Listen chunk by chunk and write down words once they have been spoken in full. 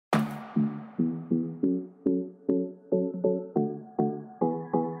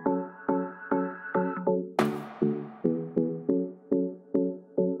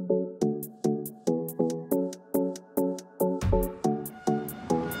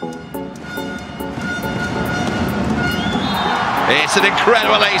It's an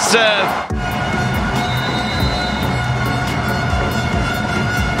incredible ace serve.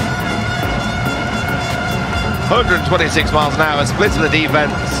 .126 miles an hour, split to the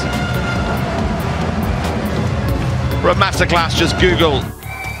defense. For a masterclass, just Google.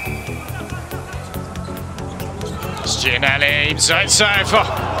 Gianelli, Zaytsev.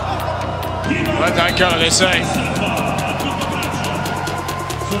 Let that go, they say.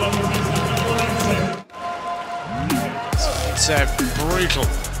 Zaytsev, brutal.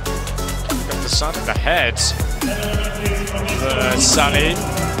 Got the side of the head. The Sally.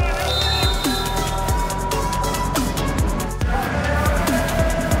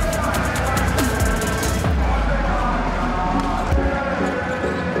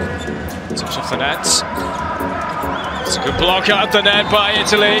 Touch off the net. It's a good block out the net by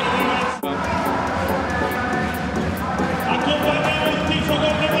Italy.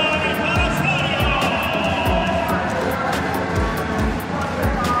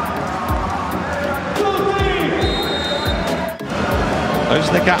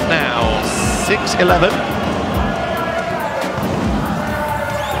 Closing the gap now, 6-11.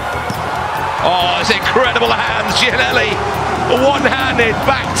 Oh, it's incredible hands, Gianelli. One-handed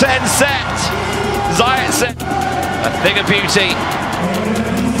back 10 set. Zaytsev, a thing of beauty.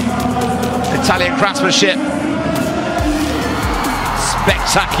 Italian craftsmanship.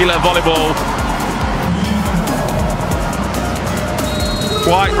 Spectacular volleyball.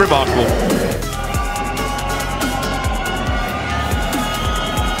 Quite remarkable.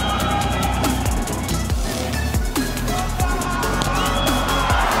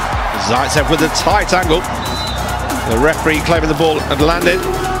 Zaytsev with a tight angle. The referee claiming the ball had landed.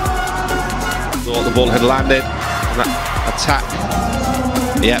 Thought the ball had landed. And that attack,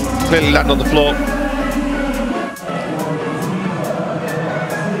 yeah, clearly landed on the floor.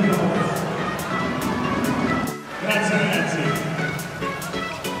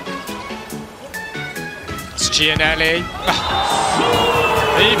 It's Gianelli.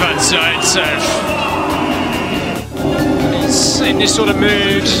 Iván Zaytsev. He's in this sort of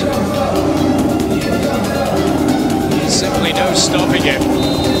mood. Simply no stopping him.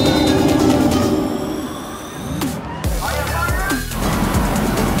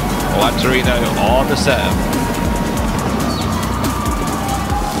 Torino on the serve.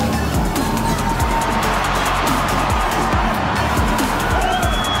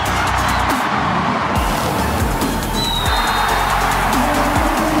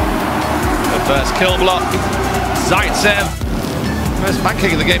 The first kill block. Zaytsev. First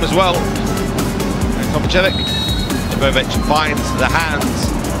pancake of the game as well. Vyacheslavovich finds the hands.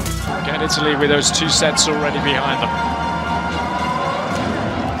 Again, Italy with those 2 sets already behind them.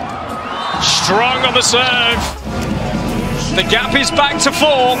 Strong on the serve. The gap is back to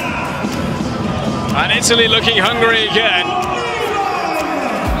 4. And Italy looking hungry again.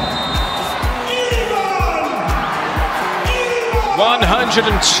 ʻiːvan!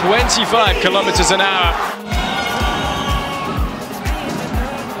 125 kilometers an hour.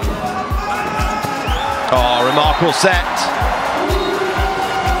 Oh, remarkable set.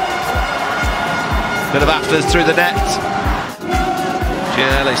 Bit of afters through the net.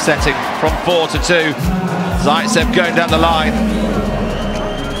 Gianelli setting from 4 to 2. Zaytsev going down the line.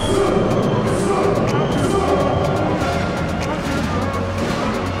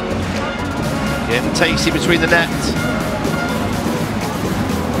 Getting tasty between the net.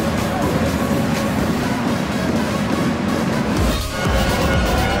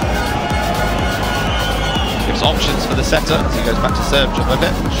 Gives options for the setter as he goes back to serve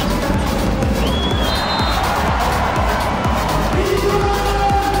Vyacheslavovich.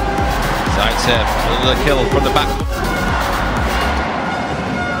 Zaytsev, another kill from the back.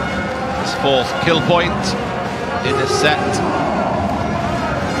 His 4th kill point in this set.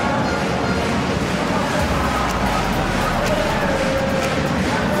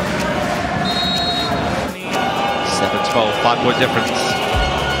 Seven, 12, 5-point difference.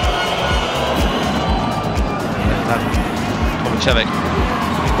 Kovacevic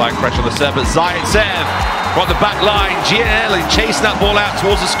applying pressure on the serve, but Zaytsev from the back line, Gianelli chasing that ball out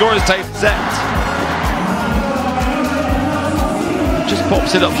towards the scorer's table set. Just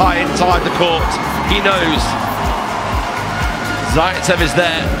pops it up high inside the court. He knows Zaytsev is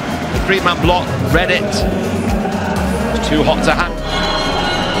there. The 3-man block, read it. It's too hot to handle.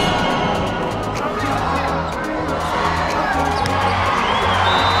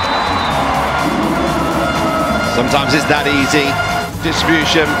 Sometimes it's that easy.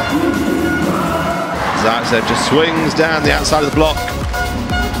 Distribution. Zaytsev just swings down the outside of the block.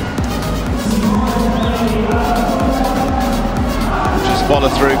 Just follow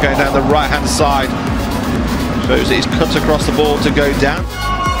through, going down the right-hand side. Shows that he's cut across the ball to go down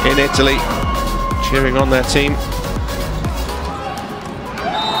in Italy. Cheering on their team.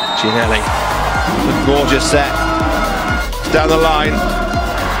 Ginelli, a gorgeous set. Down the line.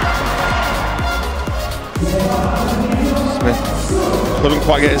 Smith couldn't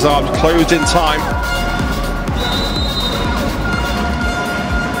quite get his arms closed in time.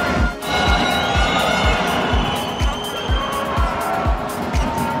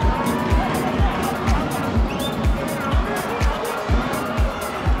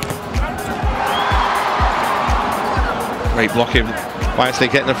 Great blocking.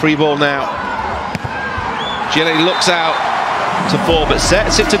 Vyacheslavovich getting a free ball now. Ginelli looks out to 4 but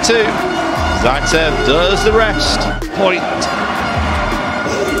sets it to 2. Zaytsev does the rest. Point.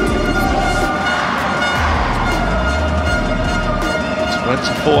 It's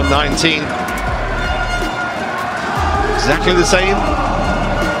 24-19. Exactly the same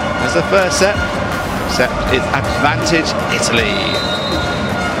as the first set, except it's advantage Italy.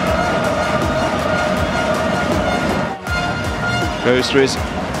 Goes through his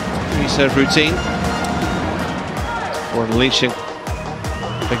reserve routine. Or unleashing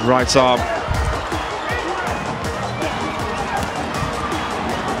big right arm.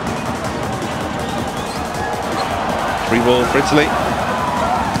 Free ball for Italy.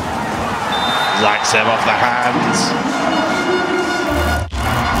 Zaytsev off the hands.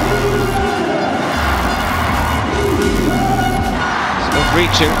 Smith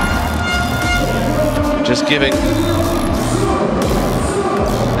reaching. Just giving.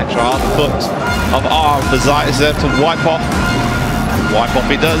 Extra half foot of arm for Zaytsev to wipe off. Wipe off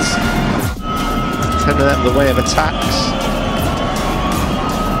he does. Sending them the way of attacks.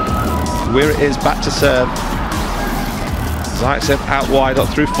 Where it is, back to serve. Zaytsev out wide, up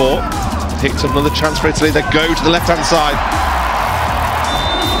through 4. Picked up another chance for Italy. They go to the left-hand side.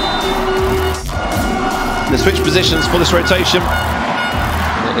 They switch positions for this rotation.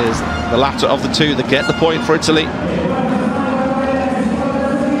 And it is the latter of the two that get the point for Italy.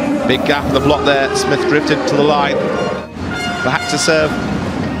 Big gap in the block there. Smith drifted to the line. Back to serve.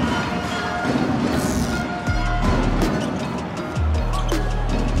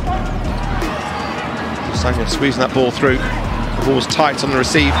 Sanya squeezing that ball through. The ball was tight on the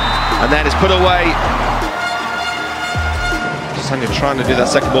receive. And then it's put away. Sanya trying to do that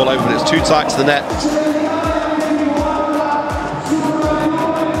second ball over, but it's too tight to the net.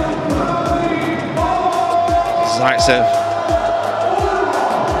 Zaytsev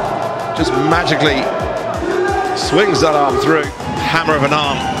just magically swings that arm through. Hammer of an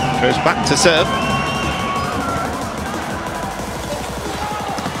arm. Goes back to serve.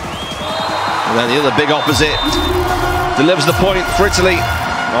 And then the other big opposite delivers the point for Italy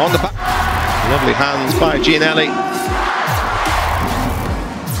on the back. Lovely hands by Ginelli.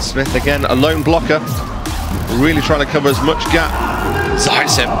 Smith again, a lone blocker. Really trying to cover as much gap.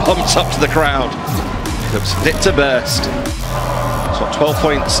 Zaytsev pumps up to the crowd. Looks fit to burst. He's got 12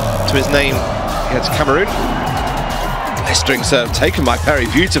 points to his name against Cameroon. Blistering serve taken by Perry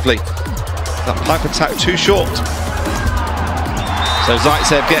beautifully. That pipe attack too short. So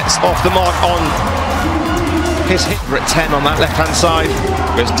Zaytsev gets off the mark on his hit. We're at 10 on that left-hand side.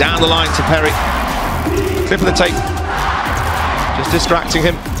 Goes down the line to Perry. Clip of the tape. Just distracting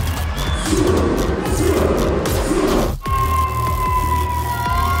him.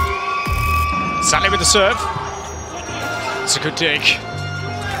 Stanley with the serve. It's a good dig.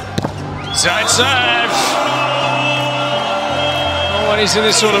 Zaytsev! Oh, when he's in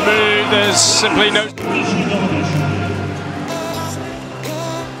this sort of mood, there's simply no...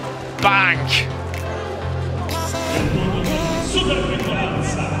 Bang!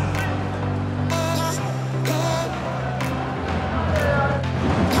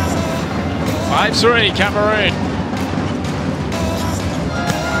 (5-3) Cameroon.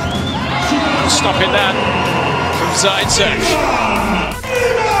 No stopping that from Zaytsev.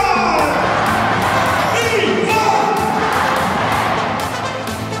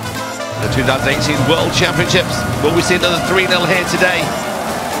 The 2018 World Championships. Will we see another 3-0 here today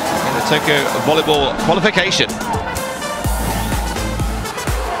in the Tokyo Volleyball qualification?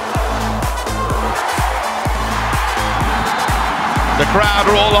 The crowd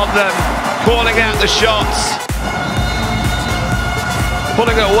are all on them, calling out the shots,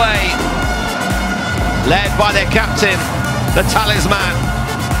 pulling it away, led by their captain, the talisman.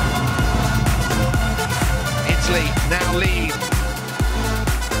 Italy now lead.